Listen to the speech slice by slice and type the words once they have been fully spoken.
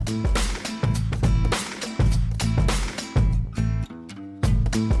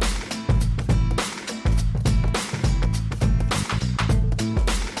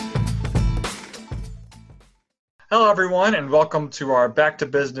Hello, everyone, and welcome to our Back to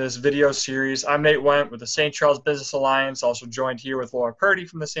Business video series. I'm Nate Went with the St. Charles Business Alliance, also joined here with Laura Purdy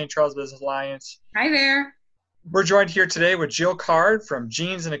from the St. Charles Business Alliance. Hi there. We're joined here today with Jill Card from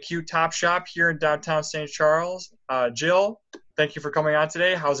Jeans and a Cute Top Shop here in downtown St. Charles. Jill, thank you for coming on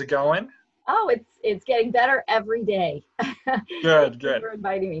today. How's it going? Oh, it's getting better every day. Good. Thank you for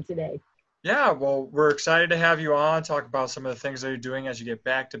inviting me today. Yeah, well, we're excited to have you on, talk about some of the things that you're doing as you get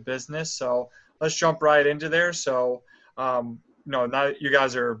back to business. So let's jump right into there. So, now that you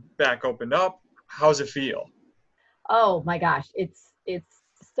guys are back opened up, how's it feel? Oh my gosh, it's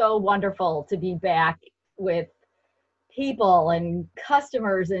so wonderful to be back with people and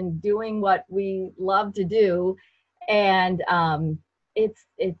customers and doing what we love to do. And it's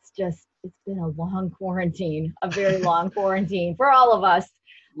been a long quarantine, a very long quarantine for all of us.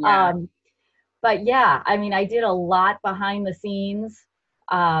 Yeah. But yeah, I mean, I did a lot behind the scenes.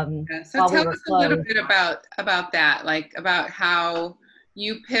 So tell us a little bit about that, like about how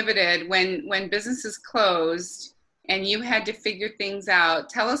you pivoted when businesses closed and you had to figure things out.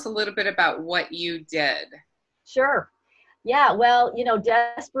 Tell us a little bit about what you did. Sure. Yeah, well,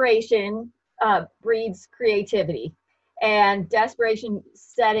 desperation breeds creativity, and desperation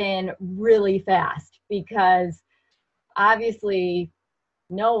set in really fast because obviously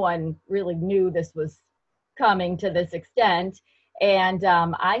no one really knew this was coming to this extent. And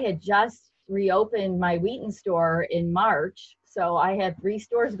I had just reopened my Wheaton store in March. So I had 3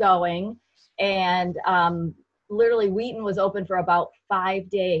 stores going, and literally Wheaton was open for about 5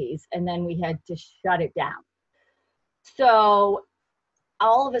 days, and then we had to shut it down. So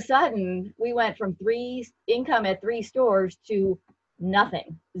all of a sudden we went from income at 3 stores to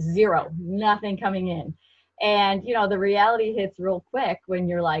nothing, zero, nothing coming in. And, the reality hits real quick when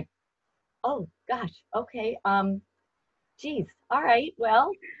you're like, oh gosh, okay, geez, all right,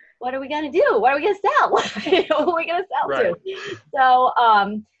 well, what are we going to do? What are we going to sell? What are we going to sell Right. to? So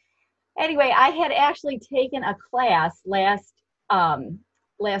anyway, I had actually taken a class last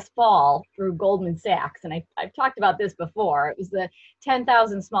fall through Goldman Sachs. And I've talked about this before. It was the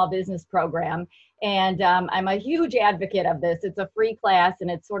 10,000 Small Business Program. And I'm a huge advocate of this. It's a free class, and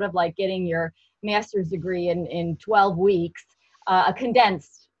it's sort of like getting your master's degree in 12 weeks, a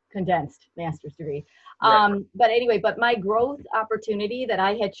condensed master's degree. Right. But my growth opportunity that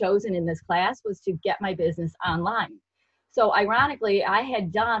I had chosen in this class was to get my business online. So ironically, I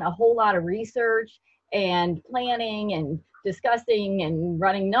had done a whole lot of research and planning and discussing and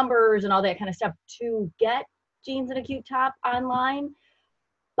running numbers and all that kind of stuff to get Jeans and a Cute Top online.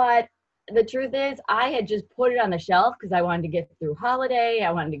 But the truth is, I had just put it on the shelf because I wanted to get through holiday.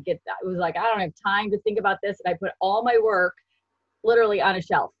 It was like, I don't have time to think about this. And I put all my work literally on a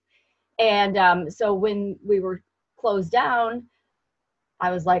shelf. And so when we were closed down, I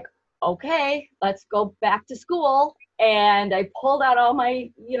was like, okay, let's go back to school. And I pulled out all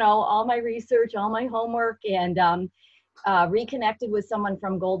my research, all my homework, and reconnected with someone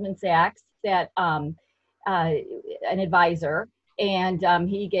from Goldman Sachs, that an advisor. And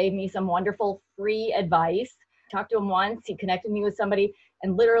he gave me some wonderful free advice. Talked to him once, he connected me with somebody,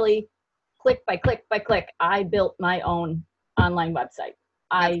 and literally click by click by click, I built my own online website.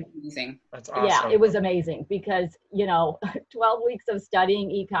 That's amazing. That's awesome. Yeah, it was amazing because, 12 weeks of studying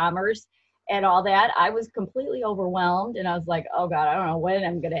e-commerce and all that, I was completely overwhelmed. And I was like, oh God, I don't know when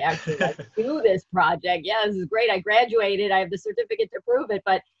I'm going to actually do this project. Yeah, this is great. I graduated. I have the certificate to prove it,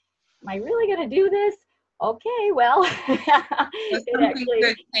 but am I really going to do this? Okay, well, something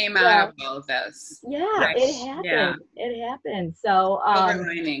good came out of all of this. Yeah, right. It happened. Yeah. It happened. So,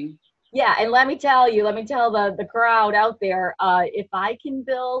 Overlining. yeah, and let me tell the crowd out there, if I can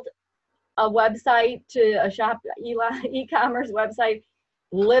build a website to a shop e-commerce website,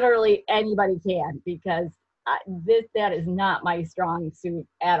 literally anybody can, because that is not my strong suit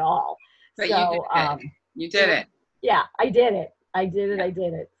at all. But so, you did it. Yeah, I did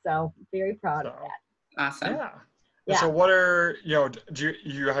it. So very proud of that. Awesome. Yeah. Yeah. So what are, do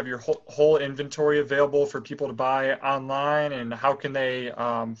you have your whole inventory available for people to buy online, and how can they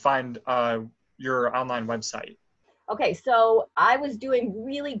find your online website? Okay, so I was doing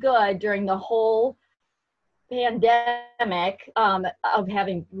really good during the whole pandemic of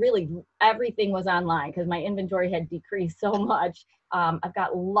having really everything was online because my inventory had decreased so much. I've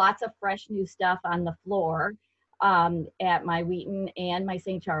got lots of fresh new stuff on the floor at my Wheaton and my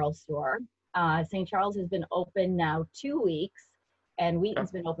St. Charles store. St. Charles has been open now 2 weeks, and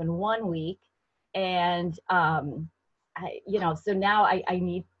Wheaton's been open 1 week. And, so now I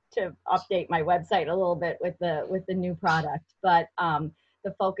need to update my website a little bit with the new product, but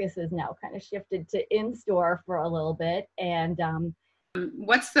the focus is now kind of shifted to in-store for a little bit. And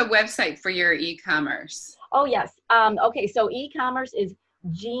What's the website for your e-commerce? Oh, yes. Okay, so e-commerce is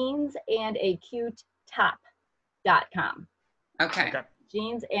jeansandacutetop.com. Okay.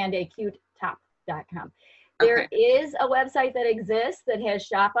 jeansandacutetop.com. There is a website that exists that has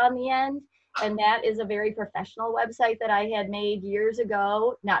shop on the end, and that is a very professional website that I had made years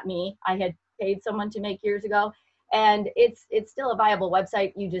ago. Not me. I had paid someone to make years ago, and it's still a viable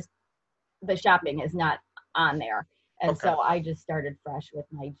website. The shopping is not on there. And so I just started fresh with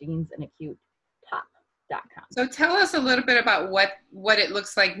my jeansandacutetop.com. So tell us a little bit about what it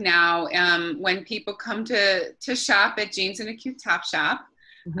looks like now when people come to shop at Jeans and Acute Top Shop.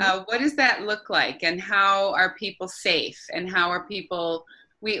 Mm-hmm. What does that look like, and how are people safe, and how are people?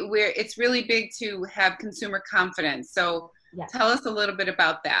 It's really big to have consumer confidence. So tell us a little bit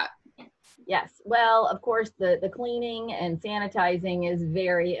about that. Yes. Well, of course, the cleaning and sanitizing is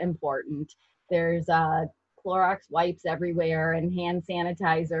very important. There's Clorox wipes everywhere and hand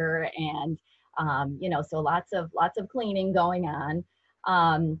sanitizer, and so lots of cleaning going on.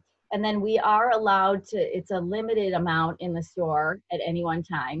 And then we are allowed to, it's a limited amount in the store at any one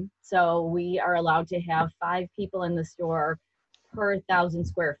time. So we are allowed to have 5 people in the store per 1,000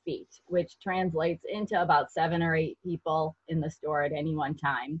 square feet, which translates into about 7 or 8 people in the store at any one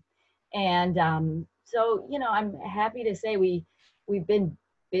time. And so, I'm happy to say we've been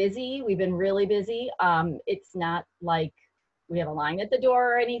busy. We've been really busy. It's not like we have a line at the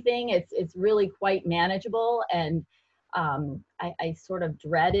door or anything. It's really quite manageable. And I sort of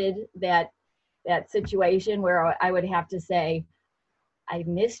dreaded that situation where I would have to say, I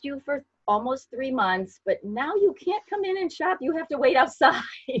missed you for almost 3 months, but now you can't come in and shop. You have to wait outside.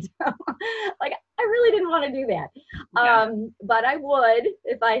 Like, I really didn't want to do that. Yeah. But I would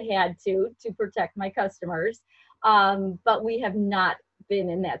if I had to protect my customers. But we have not been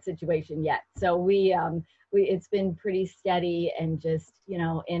in that situation yet. So it's been pretty steady and just,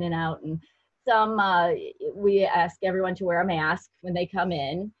 in and out. And some, we ask everyone to wear a mask when they come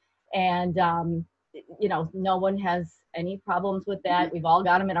in, and, no one has any problems with that. We've all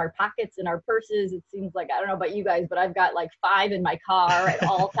got them in our pockets and our purses. It seems like, I don't know about you guys, but I've got like 5 in my car at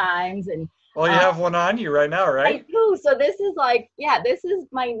all times. And well, you have one on you right now, right? I do. So this is this is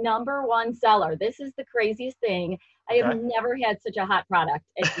my number one seller. This is the craziest thing. I have never had such a hot product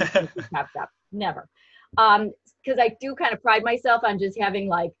at Top Shop. Never. Because I do kind of pride myself on just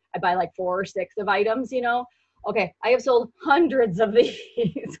having I buy 4 or 6 of items, Okay, I have sold hundreds of these.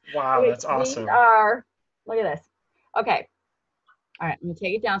 Wow, that's awesome. Look at this. Okay. All right, I'm going to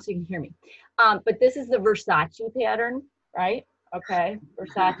take it down so you can hear me. But this is the Versace pattern, right? Okay,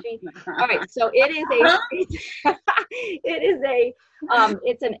 Versace. All right, so it's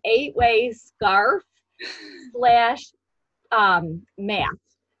an 8-way scarf / mask.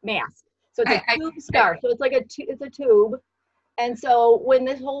 So it's a tube scarf. So it's it's a tube. And so when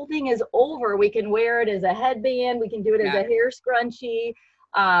this whole thing is over, we can wear it as a headband. We can do it as a hair scrunchie.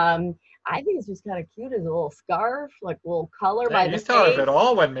 I think it's just kind of cute as a little scarf, a little color by the face. You thought of it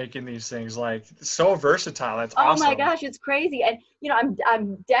all when making these things, so versatile. That's awesome. Oh my gosh, it's crazy. And,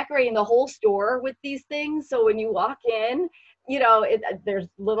 I'm decorating the whole store with these things. So when you walk in, there's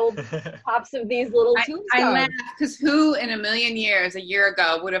little pops of these little tube scarves. I laugh because who in a million years, a year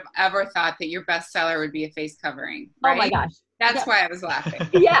ago, would have ever thought that your best seller would be a face covering, right? Oh my gosh. That's why I was laughing.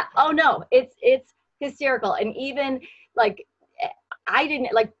 Yeah. Oh no, it's hysterical. And even I didn't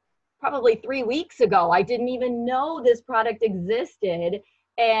probably 3 weeks ago, I didn't even know this product existed.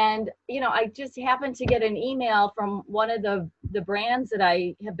 And, I just happened to get an email from one of the brands that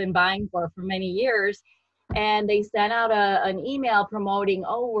I have been buying for many years. And they sent out an email promoting,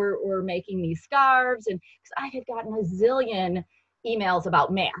 we're making these scarves. And cause I had gotten a zillion emails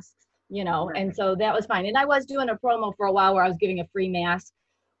about masks, right. And so that was fine. And I was doing a promo for a while where I was giving a free mask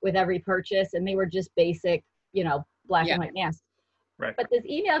with every purchase, and they were just basic, black and white masks. Right. But this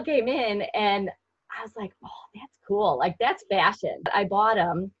email came in and I was like, oh, that's cool. That's fashion. I bought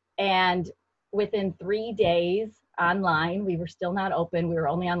them, and within 3 days online, we were still not open. We were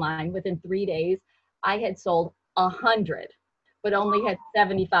only online. Within 3 days, I had sold 100, but only had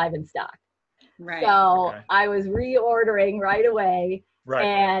 75 in stock. Right. So I was reordering right away. Right.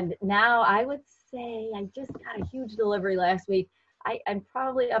 And now I would say I just got a huge delivery last week. I'm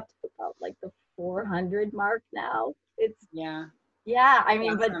probably up to about the 400 mark now. Yeah, I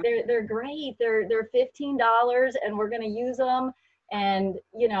mean, awesome. But they're great. They're $15, and we're going to use them, and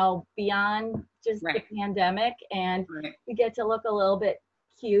beyond just the pandemic, and we get to look a little bit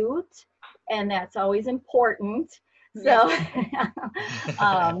cute, and that's always important. So,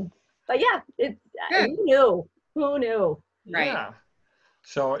 but yeah, who knew? Right. Yeah.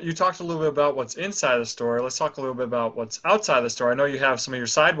 So you talked a little bit about what's inside the store. Let's talk a little bit about what's outside the store. I know you have some of your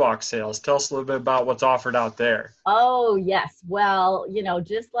sidewalk sales. Tell us a little bit about what's offered out there. Oh, yes. Well,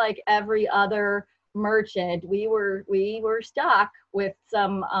 just like every other merchant, we were stuck with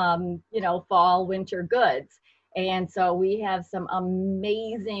some, fall, winter goods. And so we have some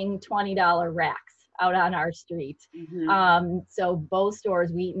amazing $20 racks out on our street. Mm-hmm. So both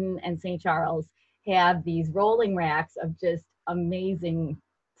stores, Wheaton and St. Charles, have these rolling racks of just amazing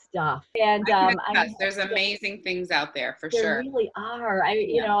stuff. And there's amazing things out there for sure. There really are.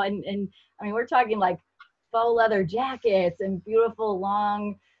 We're talking like faux leather jackets and beautiful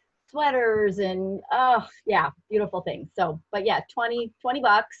long sweaters and beautiful things. So, but yeah, $20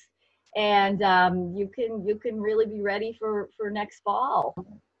 and you can really be ready for next fall.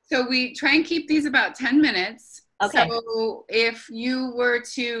 So we try and keep these about 10 minutes. Okay. So if you were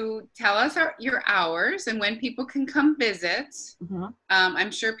to tell us your hours and when people can come visit, mm-hmm.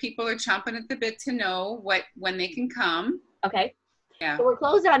 I'm sure people are chomping at the bit to know when they can come. Okay. Yeah. So we're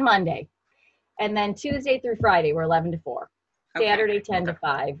closed on Monday, and then Tuesday through Friday we're 11 to 4, Saturday 10 to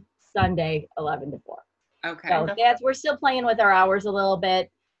 5, Sunday 11 to 4. Okay. So we're still playing with our hours a little bit,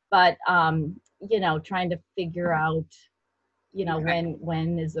 but trying to figure out,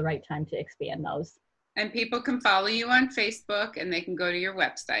 when is the right time to expand those. And people can follow you on Facebook and they can go to your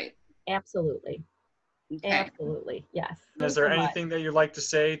website. Absolutely. Okay. Absolutely. Yes. Is there anything that you'd like to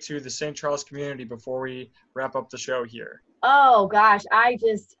say to the St. Charles community before we wrap up the show here? Oh gosh, I'm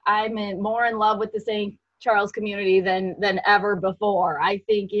more in love with the St. Charles community than ever before. I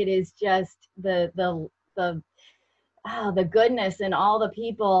think it is just the goodness and all the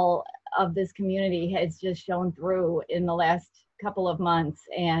people of this community has just shown through in the last couple of months,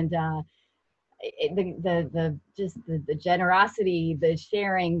 and the generosity, the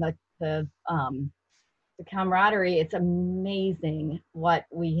sharing, the camaraderie. It's amazing what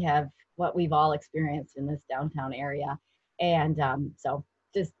we've all experienced in this downtown area, and so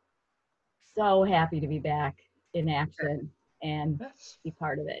just so happy to be back in action and be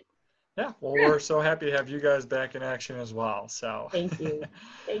part of it. Yeah, well, we're so happy to have you guys back in action as well. So thank you.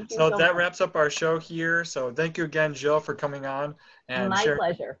 So that wraps up our show here. So thank you again, Jill, for coming on and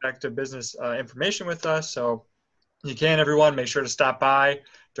sharing back to business information with us. So you can, everyone, make sure to stop by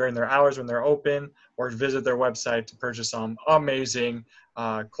during their hours when they're open, or visit their website to purchase some amazing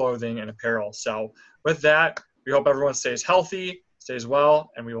clothing and apparel. So with that, we hope everyone stays healthy, stays well,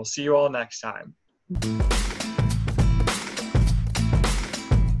 and we will see you all next time.